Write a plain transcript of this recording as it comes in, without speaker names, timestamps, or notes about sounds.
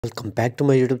Welcome back to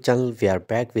my YouTube channel. We are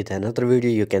back with another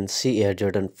video. You can see Air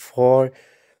Jordan 4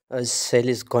 sale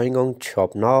is going on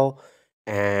shop now,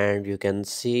 and you can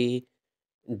see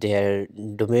their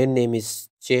domain name is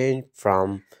changed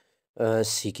from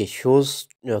CK Shoes,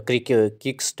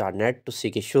 Kicks.net to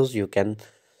CK Shoes. You can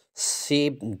see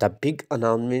the big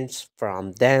announcements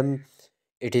from them.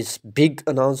 It is big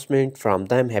announcement from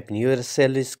them. Happy New Year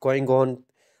sale is going on.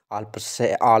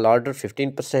 All order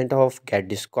 15% off. Get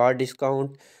Discord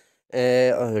discount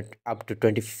up to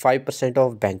 25%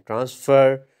 of bank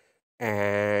transfer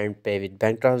and pay with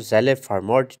bank transfer Zelle. For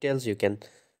more details you can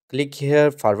click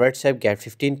here. For WhatsApp, get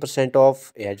 15%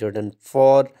 off Air Jordan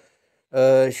 4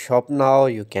 shop now.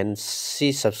 You can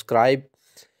see, subscribe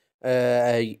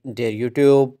their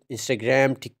YouTube,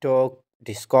 Instagram, TikTok,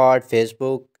 Discord,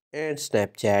 Facebook and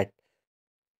Snapchat.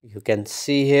 You can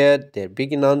see here their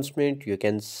big announcement. You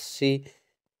can see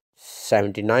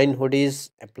 79 hoodies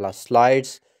plus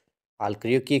slides, all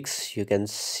crew kicks. You can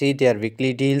see their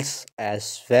weekly deals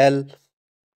as well,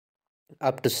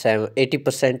 up to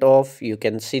 80% off. You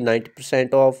can see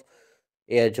 90% off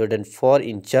Air Jordan 4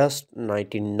 in just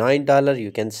 $99.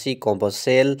 You can see combo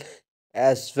sale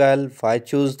as well. Why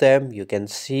choose them? You can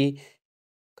see,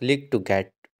 click to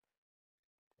get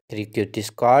 3Q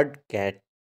discard, get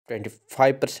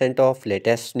 25% off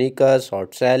latest sneakers,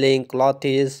 hot selling,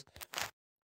 clothes,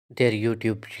 their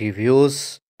YouTube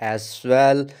reviews as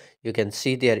well. You can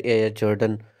see their Air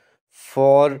Jordan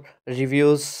 4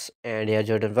 reviews, and Air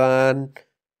Jordan 1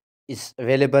 is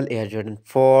available. Air Jordan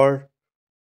 4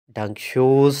 dunk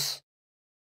shoes,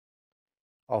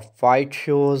 off white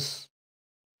shoes,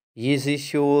 Yeezy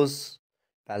shoes,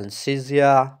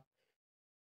 Balenciaga,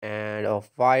 and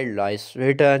of wild lies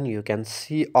written. You can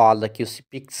see all the QC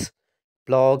pics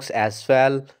blogs as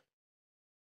well.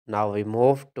 Now we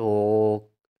move to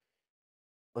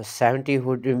 70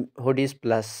 hoodies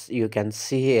plus. You can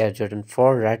see Air Jordan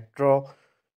 4 retro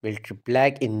military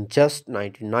black in just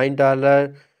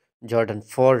 $99. Jordan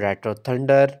 4 retro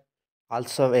thunder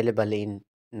also available in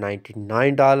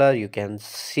 $99. You can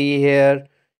see here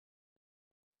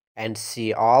and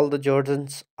see all the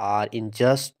Jordans are in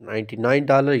just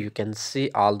 $99. You can see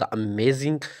all the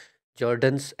amazing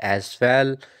Jordans as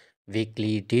well.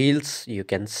 Weekly deals, you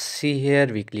can see here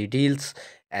weekly deals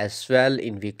as well.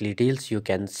 In weekly deals you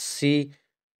can see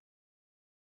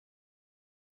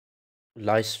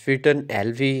Louis Vuitton,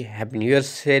 LV Happy New Year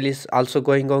sale is also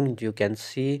going on. You can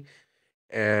see,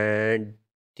 and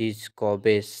these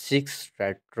Kobe 6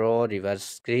 retro reverse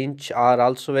screens are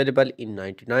also available in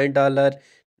 $99.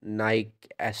 Nike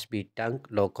SB Dunk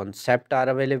low concept are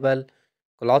available.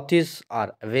 Clothes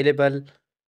are available.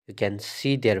 You can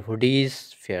see their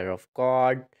hoodies, Fear of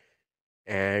God,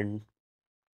 and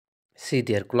see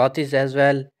their clothes as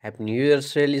well. Happy New Year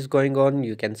sale is going on.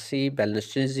 You can see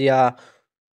Balenciaga.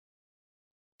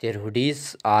 Their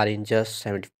hoodies are in just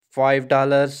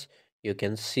 $75. You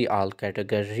can see all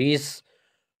categories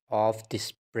of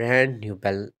this brand new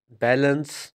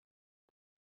balance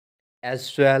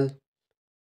as well.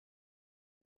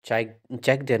 Check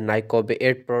their Nike Kobe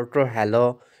 8 Pro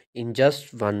Hello in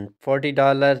just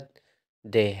 $140.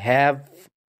 They have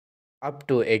up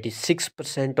to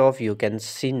 86% off. You can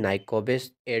see Nike Kobe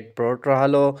 8 Pro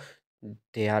Hello.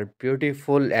 They are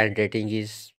beautiful and rating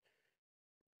is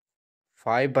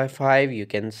 5 by 5. You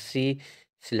can see,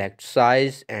 select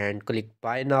size and click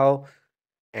buy now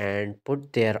and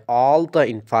put there all the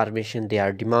information they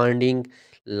are demanding,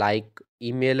 like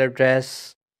email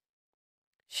address,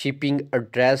 shipping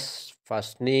address,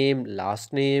 first name,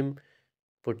 last name.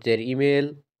 Put their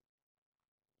email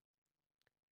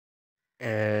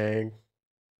and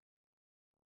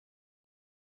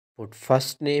put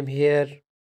first name here,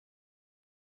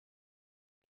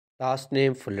 last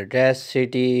name, full address,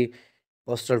 city,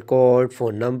 postal code,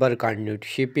 phone number, continued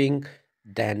shipping.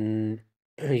 Then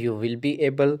you will be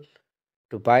able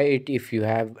to buy it. If you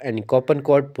have any coupon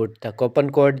code, put the coupon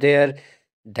code there.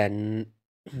 Then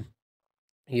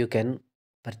you can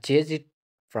purchase it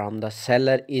from the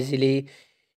seller easily.